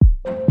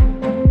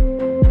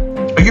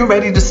you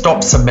ready to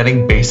stop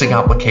submitting basic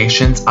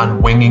applications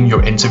and winging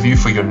your interview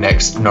for your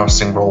next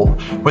nursing role?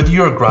 Whether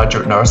you're a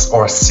graduate nurse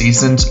or a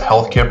seasoned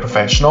healthcare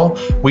professional,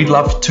 we'd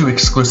love to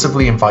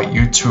exclusively invite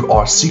you to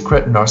our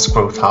secret Nurse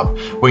Growth Hub,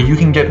 where you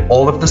can get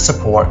all of the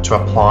support to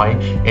apply,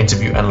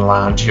 interview, and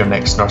land your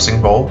next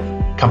nursing role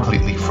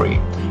completely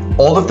free.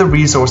 All of the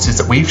resources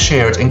that we've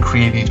shared and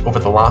created over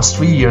the last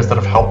 3 years that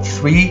have helped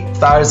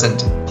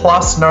 3,000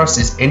 plus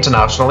nurses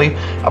internationally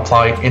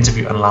apply,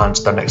 interview, and land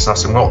their next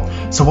nursing role.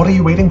 So what are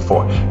you waiting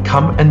for?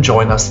 Come and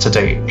join us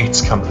today.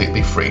 It's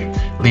completely free.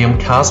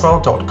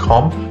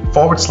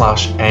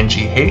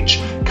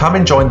 liamcaswell.com/NGH. Come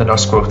and join the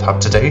Nurse Growth Hub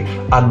today,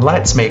 and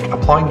let's make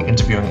applying,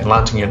 interviewing, and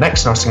landing your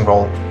next nursing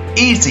role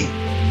easy.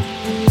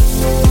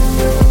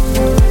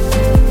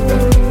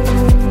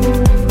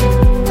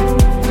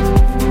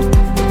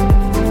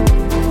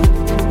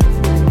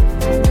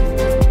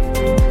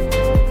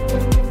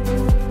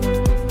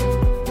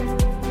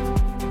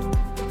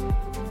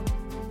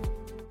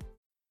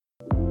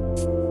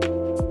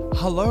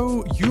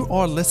 Hello, you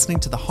are listening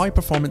to the High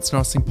Performance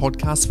Nursing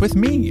Podcast with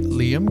me,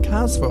 Liam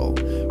Caswell,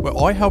 where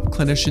I help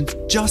clinicians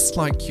just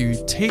like you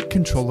take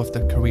control of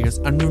their careers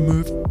and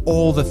remove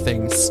all the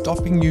things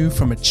stopping you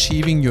from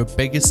achieving your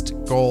biggest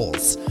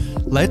goals.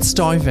 Let's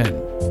dive in.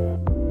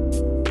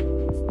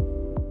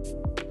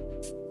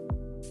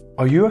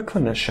 Are you a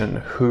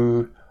clinician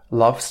who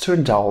loves to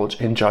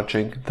indulge in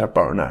judging their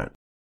burnout?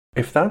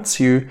 If that's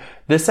you,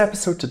 this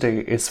episode today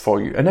is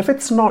for you. And if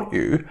it's not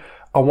you,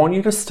 I want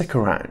you to stick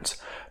around,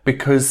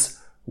 because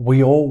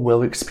we all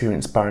will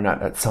experience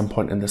burnout at some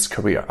point in this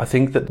career. I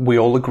think that we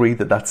all agree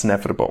that that's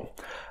inevitable.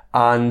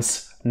 And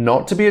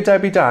not to be a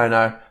Debbie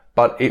Downer,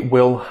 but it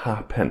will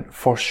happen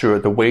for sure.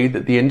 The way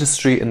that the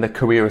industry and the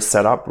career is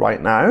set up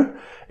right now,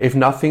 if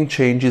nothing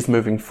changes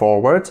moving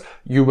forward,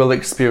 you will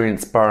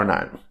experience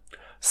burnout.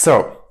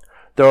 So,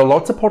 there are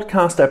lots of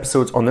podcast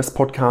episodes on this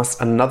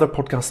podcast and another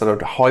podcast that I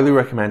would highly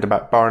recommend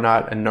about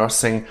burnout and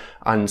nursing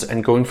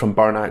and going from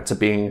burnout to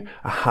being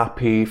a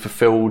happy,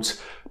 fulfilled,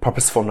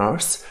 purposeful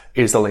nurse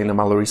is Elena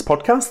Mallory's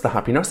podcast, The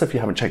Happy Nurse. If you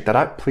haven't checked that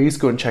out, please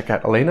go and check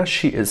out Elena.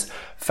 She is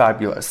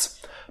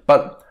fabulous.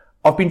 But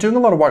I've been doing a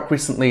lot of work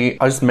recently.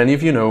 As many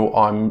of you know,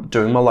 I'm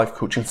doing my life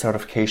coaching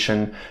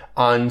certification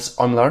and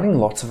I'm learning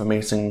lots of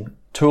amazing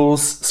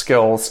tools,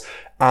 skills.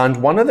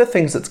 And one of the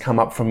things that's come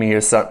up for me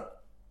is that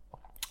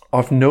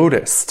I've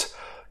noticed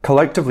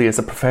collectively as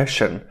a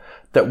profession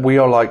that we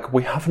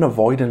have an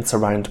avoidance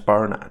around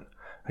burnout.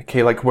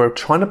 Okay, like we're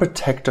trying to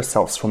protect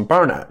ourselves from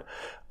burnout.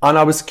 And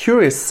I was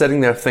curious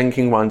sitting there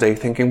one day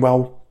thinking,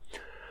 well,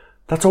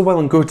 that's all well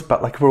and good,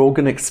 but like we're all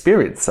going to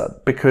experience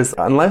it, because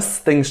unless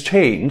things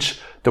change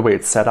the way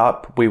it's set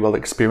up, we will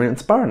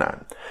experience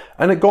burnout.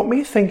 And it got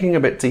me thinking a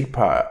bit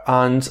deeper,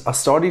 and I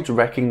started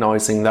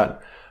recognizing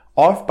that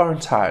I've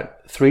burnt out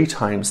 3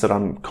 times that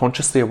I'm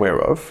consciously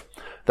aware of,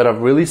 that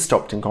I've really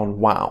stopped and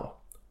gone, wow,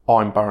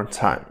 I'm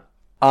burnt out.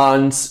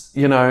 And,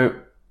 you know,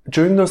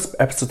 during those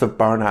episodes of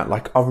burnout,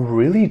 like I've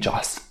really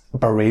just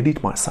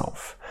berated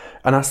myself.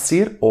 And I see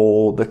it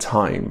all the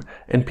time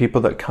in people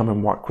that come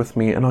and work with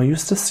me. And I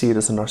used to see it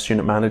as a nurse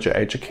unit manager,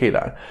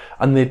 educator,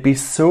 and they'd be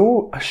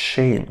so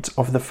ashamed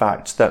of the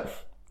fact that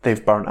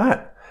they've burnt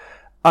out.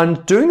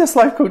 And doing this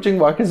life coaching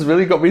work has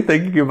really got me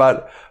thinking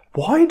about,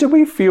 why do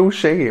we feel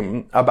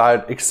shame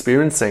about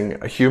experiencing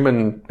a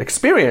human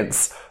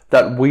experience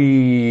that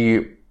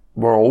we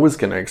were always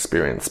going to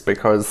experience,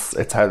 because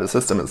it's how the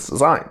system is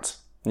designed?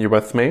 You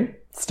with me?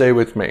 Stay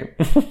with me.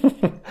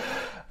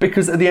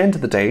 Because at the end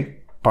of the day,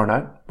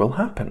 burnout will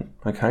happen,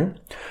 okay?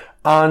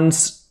 And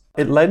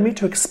it led me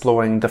to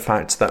exploring the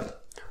fact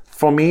that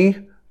for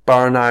me,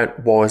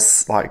 burnout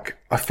was like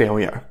a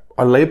failure.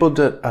 I labeled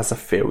it as a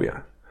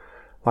failure.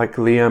 Like,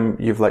 Liam,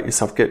 you've let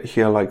yourself get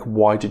here. Like,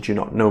 why did you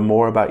not know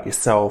more about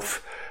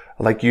yourself?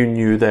 Like, you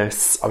knew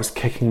this. I was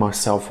kicking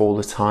myself all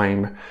the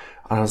time.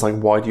 And I was like,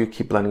 why do you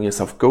keep letting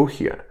yourself go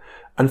here?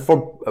 And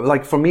for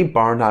me,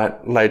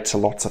 burnout led to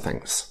lots of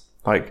things.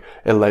 Like,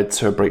 it led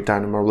to a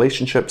breakdown in my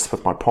relationships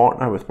with my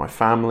partner, with my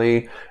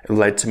family. It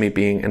led to me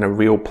being in a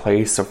real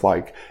place of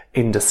like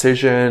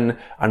indecision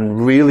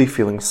and really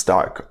feeling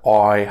stuck.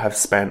 I have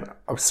spent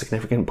a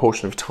significant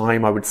portion of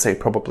time, I would say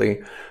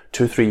probably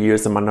 2 or 3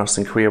 years in my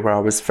nursing career, where I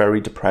was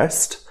very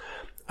depressed.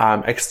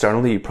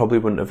 Externally, you probably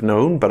wouldn't have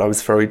known, but I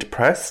was very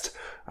depressed.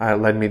 It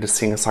led me to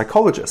seeing a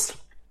psychologist.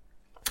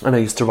 And I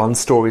used to run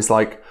stories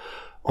like,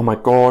 oh my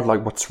God,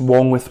 like what's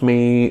wrong with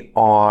me?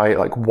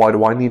 Why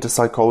do I need a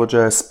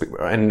psychologist?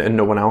 And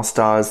no one else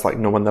does, like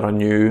no one that I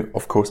knew.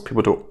 Of course,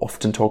 people don't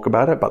often talk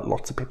about it, but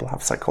lots of people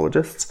have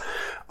psychologists.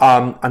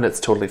 And it's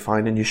totally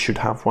fine, and you should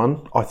have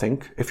one, I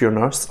think. If you're a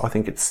nurse, I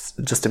think it's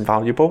just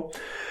invaluable.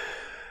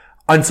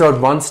 And so I'd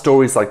run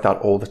stories like that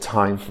all the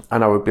time.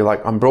 And I would be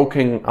like, I'm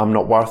broken, I'm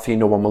not worthy,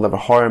 no one will ever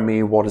hire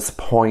me. What is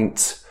the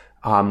point?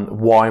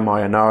 Why am I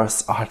a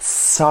nurse? I had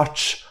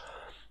such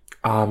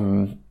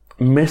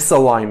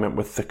misalignment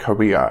with the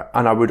career,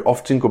 and I would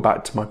often go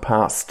back to my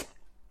past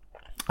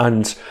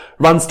and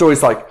run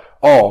stories like,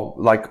 oh,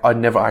 like I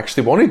never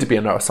actually wanted to be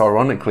a nurse,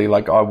 ironically.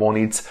 Like I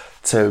wanted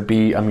to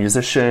be a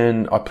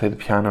musician. I play the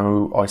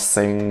piano, I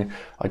sing,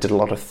 I did a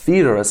lot of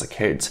theatre as a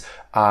kid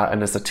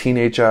and as a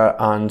teenager,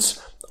 and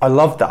I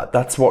loved that.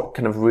 That's what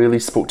kind of really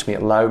spoke to me.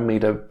 It allowed me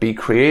to be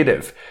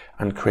creative,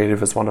 and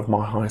creative is one of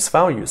my highest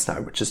values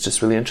now, which is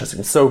just really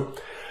interesting. So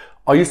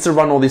I used to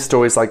run all these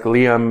stories like,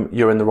 Liam,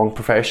 you're in the wrong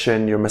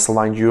profession, you're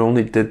misaligned, you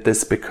only did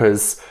this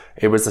because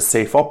it was a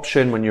safe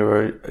option when you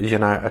were,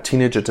 a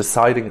teenager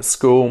deciding at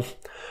school.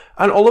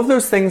 And all of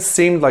those things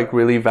seemed like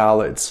really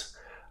valid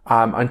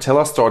until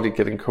I started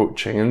getting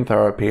coaching and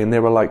therapy, and they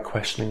were like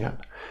questioning it.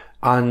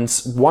 And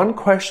one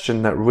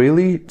question that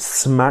really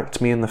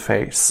smacked me in the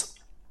face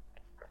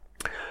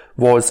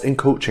was in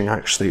coaching,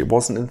 actually, it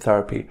wasn't in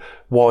therapy,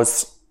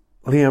 was,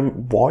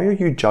 Liam, why are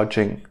you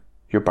judging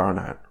your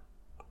burnout?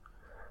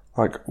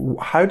 Like,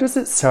 how does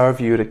it serve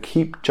you to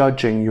keep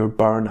judging your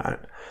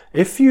burnout?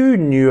 If you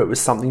knew it was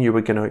something you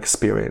were going to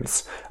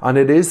experience, and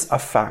it is a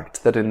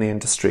fact that in the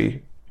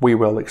industry, we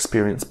will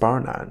experience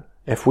burnout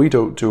if we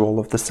don't do all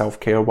of the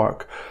self-care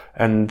work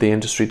and the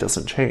industry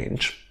doesn't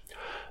change,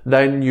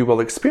 then you will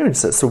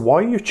experience it. So why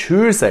are you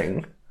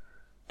choosing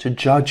to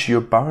judge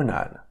your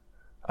burnout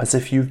as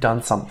if you've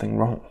done something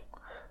wrong?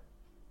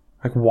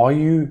 Like, why are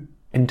you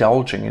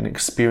indulging in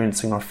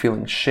experiencing or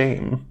feeling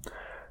shame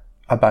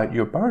about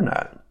your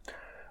burnout?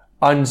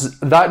 And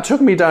that took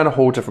me down a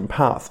whole different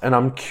path. And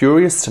I'm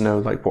curious to know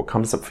like what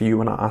comes up for you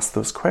when I ask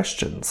those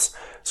questions.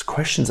 Those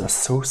questions are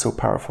so, so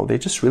powerful. They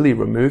just really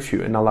remove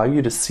you and allow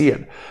you to see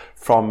it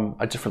from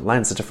a different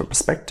lens, a different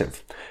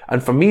perspective.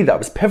 And for me, that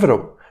was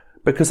pivotal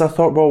because I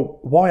thought, well,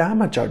 why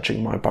am I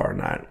judging my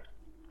burnout?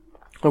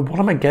 Well, what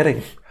am I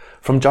getting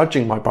from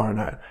judging my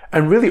burnout?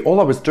 And really all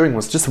I was doing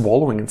was just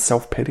wallowing in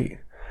self-pity.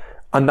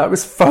 And that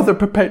was further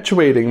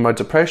perpetuating my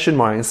depression,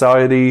 my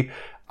anxiety,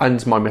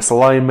 and my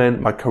misalignment,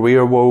 my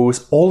career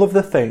woes, all of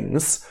the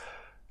things.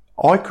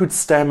 I could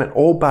stem it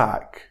all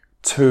back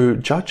to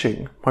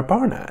judging my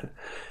burnout.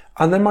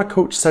 And then my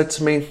coach said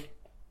to me,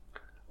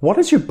 what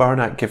has your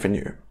burnout given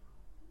you?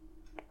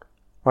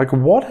 Like,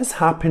 what has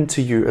happened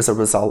to you as a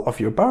result of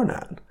your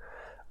burnout?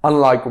 And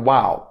like,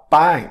 wow,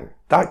 bang,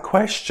 that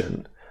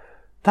question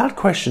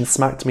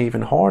smacked me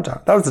even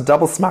harder. That was a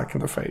double smack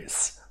in the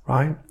face,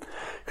 right?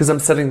 Because I'm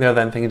sitting there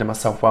then thinking to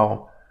myself,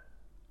 well,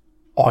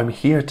 I'm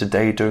here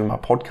today doing my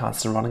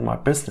podcast and running my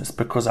business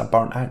because I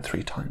burnt out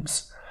 3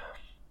 times.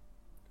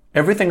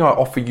 Everything I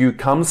offer you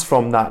comes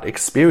from that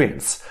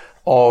experience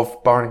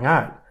of burning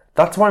out.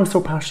 That's why I'm so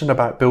passionate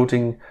about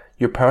building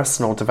your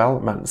personal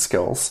development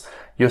skills,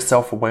 your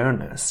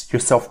self-awareness, your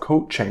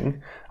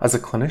self-coaching as a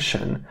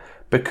clinician,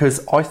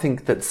 because I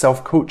think that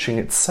self-coaching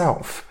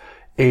itself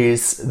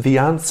is the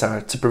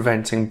answer to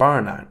preventing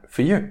burnout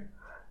for you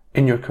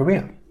in your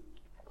career.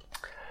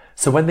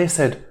 So when they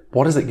said,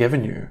 what has it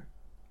given you?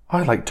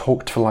 I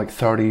talked for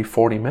 30,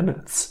 40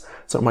 minutes.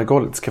 So, oh my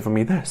God, it's given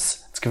me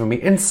this. It's given me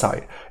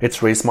insight.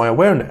 It's raised my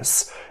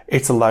awareness.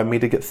 It's allowed me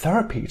to get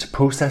therapy to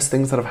process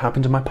things that have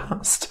happened in my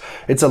past.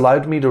 It's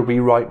allowed me to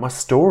rewrite my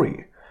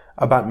story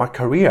about my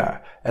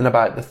career and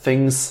about the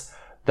things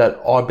that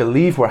I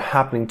believe were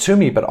happening to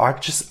me, but I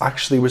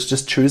was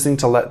just choosing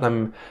to let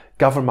them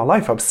govern my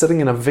life. I was sitting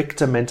in a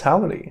victim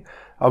mentality.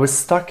 I was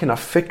stuck in a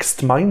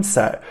fixed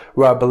mindset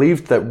where I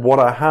believed that what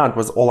I had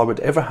was all I would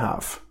ever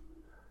have.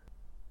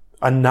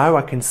 And now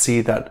I can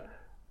see that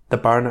the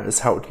burnout has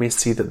helped me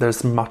see that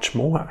there's much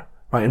more,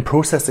 right? In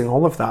processing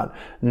all of that,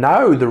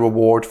 now the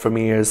reward for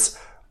me is,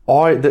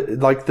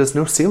 there's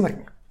no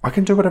ceiling. I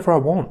can do whatever I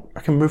want.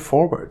 I can move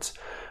forward.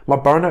 My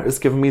burnout has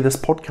given me this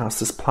podcast,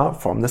 this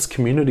platform, this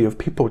community of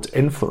people to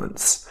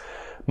influence.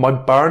 My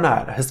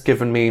burnout has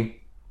given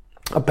me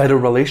a better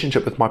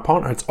relationship with my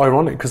partner. It's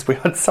ironic because we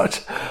had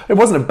it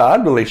wasn't a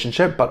bad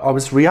relationship, but I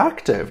was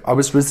reactive. I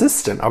was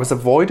resistant. I was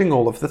avoiding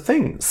all of the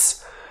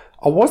things.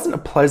 I wasn't a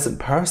pleasant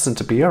person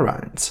to be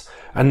around.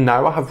 And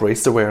now I have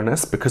raised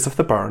awareness because of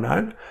the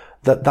burnout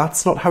that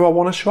that's not how I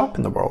want to show up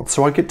in the world.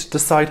 So I get to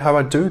decide how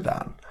I do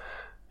that.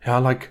 Yeah,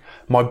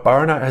 my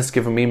burnout has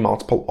given me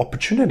multiple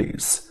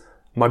opportunities.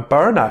 My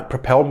burnout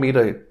propelled me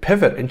to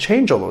pivot and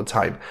change all the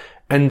time.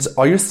 And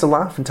I used to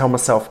laugh and tell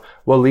myself,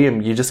 well,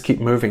 Liam, you just keep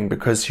moving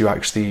because you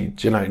actually,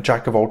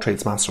 jack of all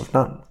trades, master of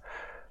none.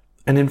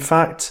 And in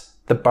fact,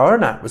 the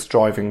burnout was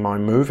driving my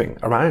moving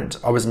around.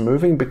 I was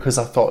moving because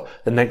I thought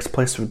the next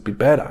place would be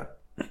better.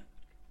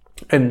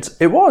 And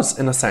it was,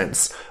 in a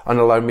sense, and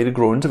allowed me to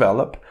grow and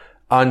develop.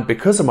 And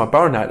because of my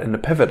burnout and the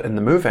pivot and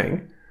the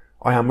moving,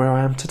 I am where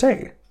I am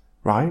today,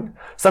 right?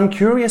 So I'm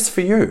curious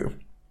for you.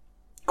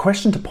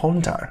 Question to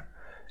ponder.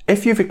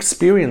 If you've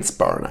experienced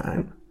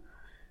burnout,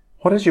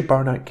 what has your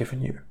burnout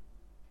given you?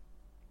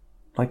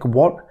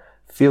 What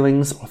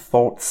feelings or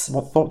thoughts,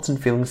 what thoughts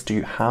and feelings do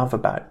you have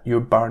about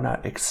your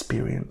burnout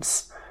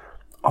experience?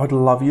 I would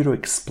love you to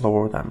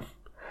explore them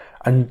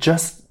and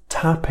just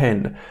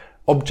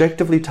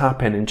objectively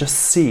tap in and just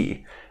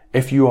see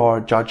if you are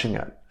judging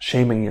it,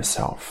 shaming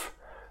yourself,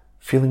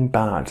 feeling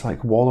bad,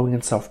 wallowing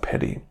in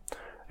self-pity.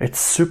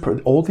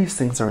 All these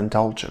things are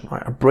indulgent,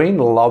 right? Our brain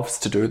loves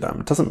to do them.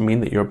 It doesn't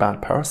mean that you're a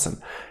bad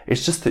person.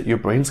 It's just that your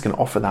brain's going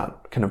to offer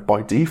that kind of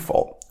by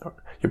default.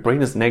 Your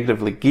brain is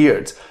negatively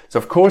geared. So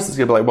of course it's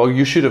going to be like, well,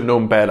 you should have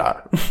known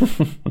better.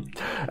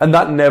 And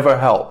that never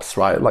helps,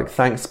 right? Like,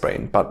 thanks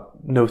brain, but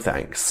no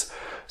thanks.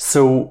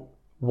 So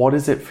what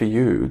is it for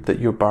you that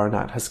your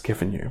burnout has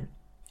given you?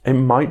 It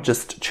might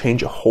just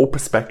change a whole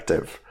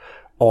perspective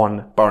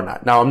on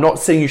burnout. Now, I'm not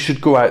saying you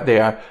should go out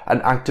there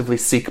and actively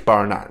seek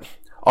burnout.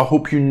 I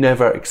hope you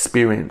never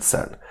experience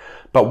it.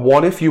 But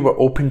what if you were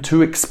open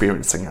to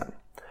experiencing it?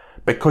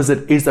 Because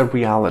it is a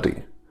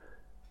reality.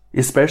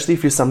 Especially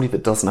if you're somebody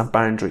that doesn't have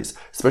boundaries.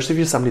 Especially if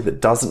you're somebody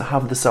that doesn't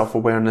have the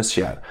self-awareness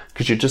yet.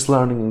 Because you're just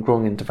learning and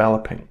growing and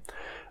developing.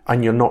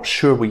 And you're not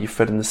sure where you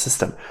fit in the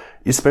system.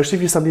 Especially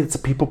if you're somebody that's a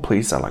people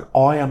pleaser. Like,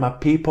 I am a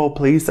people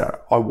pleaser.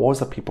 I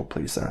was a people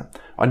pleaser.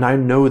 I now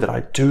know that I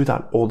do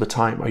that all the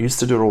time. I used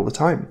to do it all the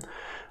time.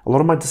 A lot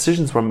of my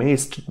decisions were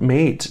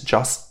made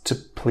just to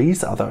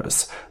please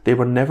others. They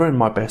were never in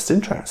my best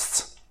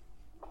interests.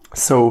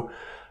 So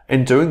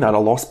in doing that, I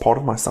lost part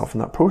of myself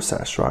in that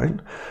process, right?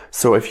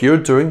 So if you're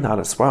doing that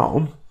as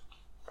well,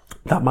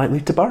 that might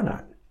lead to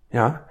burnout.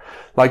 Yeah.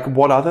 Like,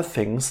 what other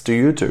things do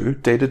you do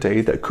day to day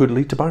that could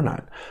lead to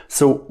burnout?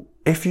 So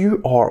if you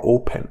are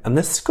open, and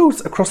this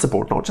goes across the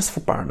board, not just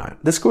for burnout,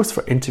 this goes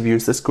for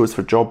interviews, this goes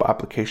for job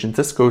applications,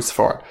 this goes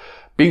for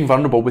being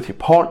vulnerable with your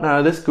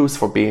partner, this goes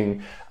for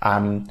being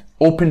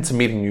open to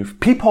meeting new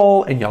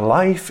people in your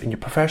life, in your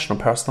professional,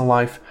 personal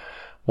life.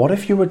 What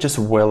if you were just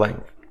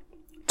willing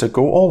to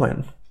go all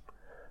in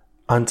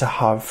and to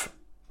have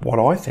what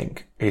I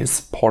think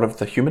is part of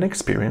the human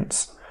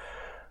experience,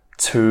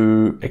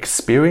 to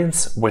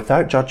experience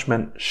without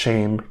judgment,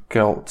 shame,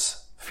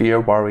 guilt, fear,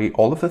 worry,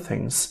 all of the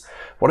things.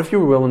 What if you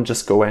were willing to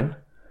just go in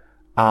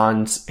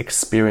and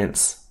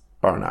experience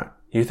burnout?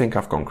 You think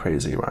I've gone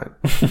crazy, right?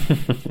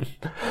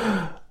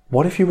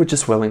 What if you were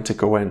just willing to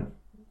go in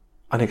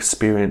and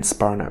experience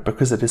burnout?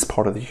 Because it is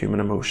part of the human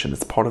emotion.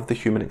 It's part of the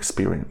human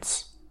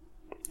experience.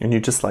 And you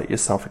just let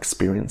yourself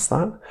experience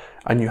that.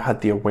 And you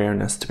had the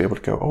awareness to be able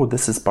to go, oh,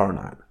 this is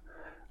burnout.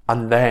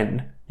 And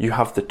then you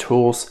have the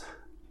tools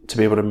to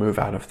be able to move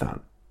out of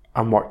that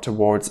and work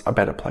towards a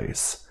better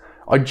place.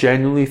 I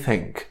genuinely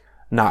think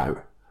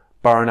now,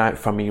 burnout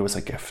for me was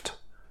a gift.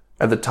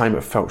 At the time,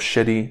 it felt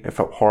shitty, it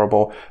felt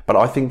horrible, but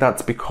I think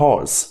that's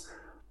because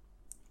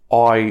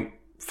I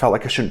felt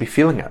like I shouldn't be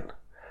feeling it.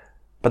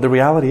 But the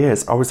reality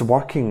is, I was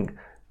working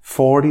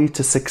 40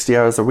 to 60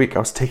 hours a week. I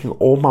was taking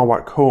all my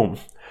work home.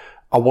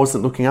 I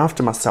wasn't looking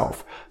after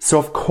myself. So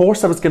of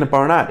course I was going to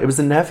burn out. It was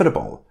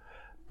inevitable.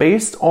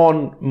 Based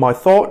on my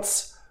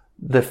thoughts,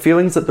 the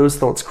feelings that those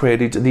thoughts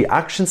created, the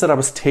actions that I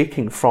was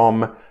taking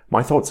from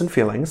my thoughts and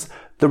feelings,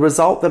 the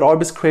result that I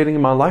was creating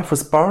in my life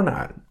was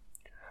burnout.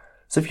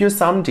 So if you're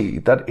somebody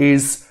that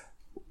is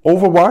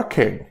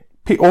overworking,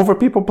 over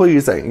people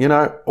pleasing,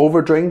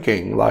 over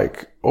drinking,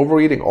 like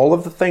overeating, all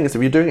of the things,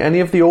 if you're doing any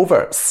of the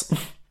overs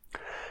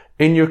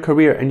in your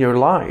career, in your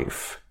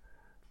life,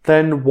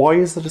 then why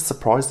is it a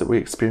surprise that we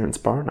experience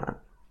burnout?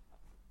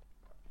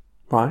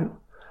 Right?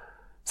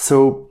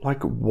 So,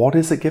 like, what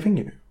is it giving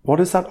you? What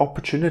is that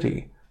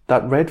opportunity?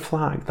 That red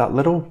flag, that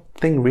little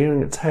thing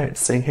rearing its head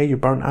saying, hey, you're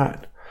burnt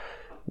out.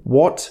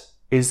 What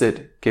is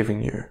it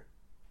giving you?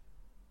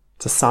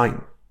 It's a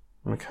sign,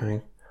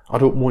 okay? I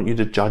don't want you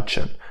to judge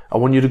it. I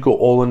want you to go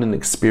all in and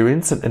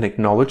experience it and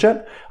acknowledge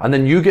it. And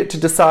then you get to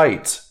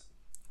decide,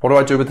 what do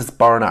I do with this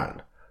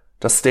burnout?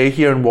 Just stay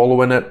here and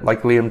wallow in it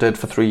like Liam did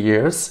for 3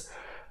 years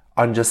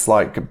and just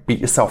like beat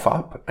yourself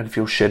up and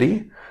feel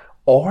shitty?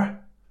 Or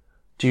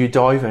do you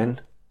dive in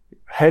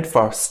head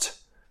first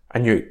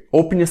and you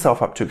open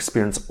yourself up to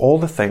experience all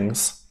the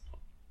things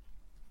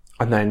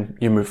and then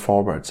you move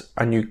forward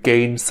and you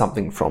gain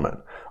something from it?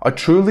 I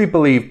truly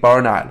believe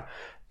burnout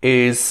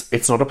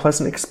it's not a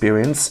pleasant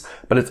experience,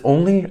 but it's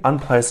only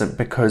unpleasant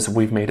because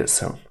we've made it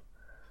so,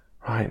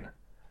 right?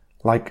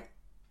 Like,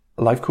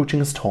 life coaching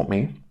has taught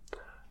me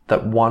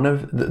that one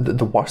of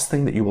the worst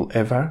thing that you will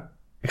ever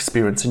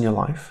experience in your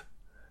life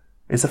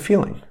is a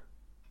feeling.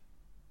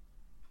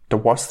 The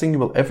worst thing you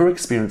will ever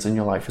experience in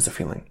your life is a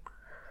feeling.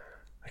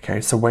 Okay,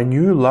 so when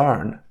you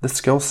learn the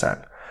skill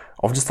set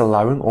of just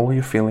allowing all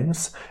your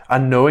feelings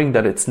and knowing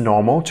that it's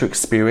normal to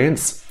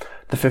experience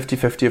the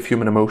 50-50 of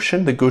human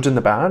emotion, the good and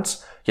the bad,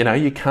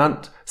 you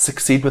can't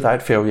succeed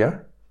without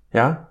failure.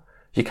 Yeah?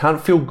 You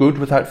can't feel good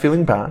without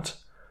feeling bad.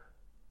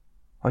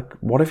 Like,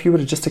 what if you were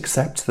to just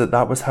accept that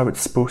that was how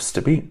it's supposed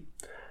to be?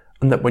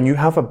 And that when you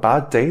have a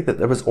bad day, that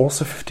there was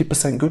also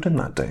 50% good in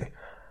that day.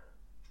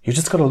 You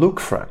just got to look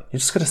for it. You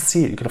just got to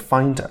see it. You got to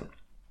find it.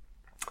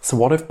 So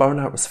what if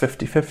burnout was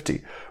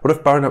 50-50? What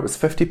if burnout was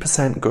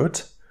 50%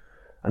 good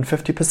and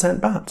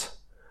 50% bad?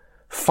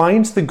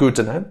 Find the good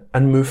in it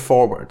and move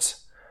forward.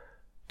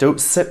 Don't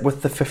sit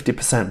with the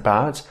 50%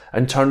 bad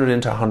and turn it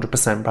into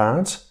 100%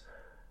 bad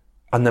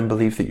and then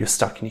believe that you're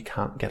stuck and you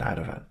can't get out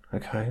of it,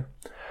 okay?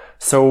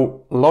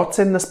 So lots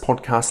in this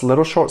podcast,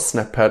 little short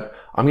snippet.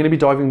 I'm going to be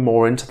diving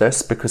more into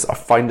this because I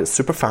find it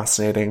super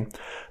fascinating.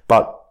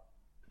 But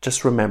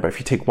just remember, if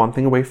you take one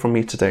thing away from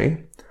me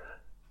today,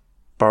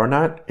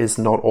 burnout is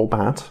not all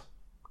bad.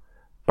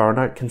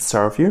 Burnout can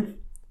serve you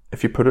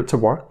if you put it to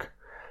work.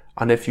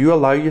 And if you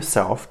allow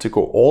yourself to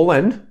go all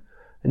in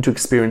and to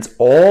experience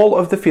all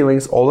of the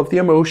feelings, all of the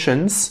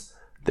emotions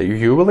that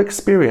you will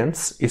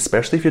experience,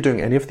 especially if you're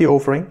doing any of the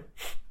overing,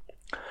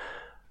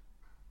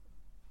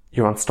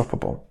 you're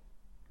unstoppable.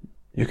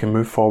 You can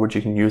move forward.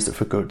 You can use it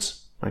for good.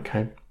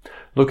 Okay?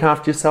 Look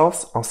after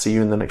yourselves. I'll see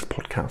you in the next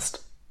podcast.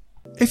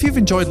 If you've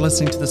enjoyed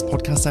listening to this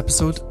podcast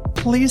episode,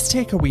 please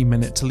take a wee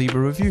minute to leave a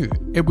review.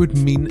 It would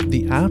mean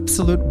the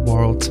absolute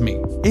world to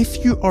me.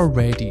 If you are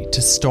ready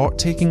to start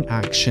taking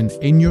action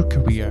in your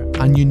career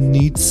and you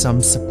need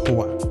some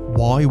support,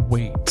 why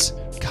wait?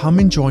 Come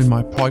and join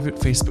my private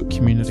Facebook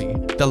community.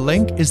 The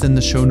link is in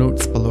the show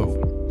notes below.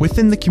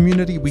 Within the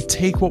community, we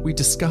take what we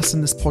discuss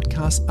in this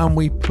podcast and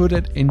we put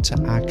it into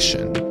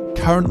action.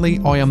 Currently,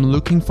 I am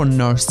looking for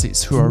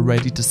nurses who are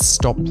ready to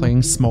stop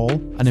playing small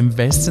and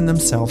invest in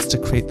themselves to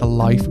create the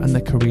life and the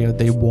career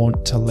they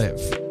want to live.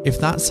 If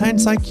that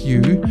sounds like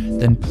you,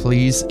 then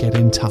please get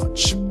in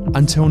touch.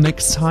 Until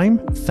next time,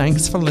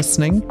 thanks for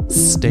listening,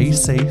 stay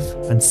safe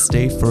and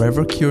stay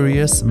forever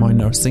curious, my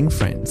nursing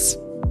friends.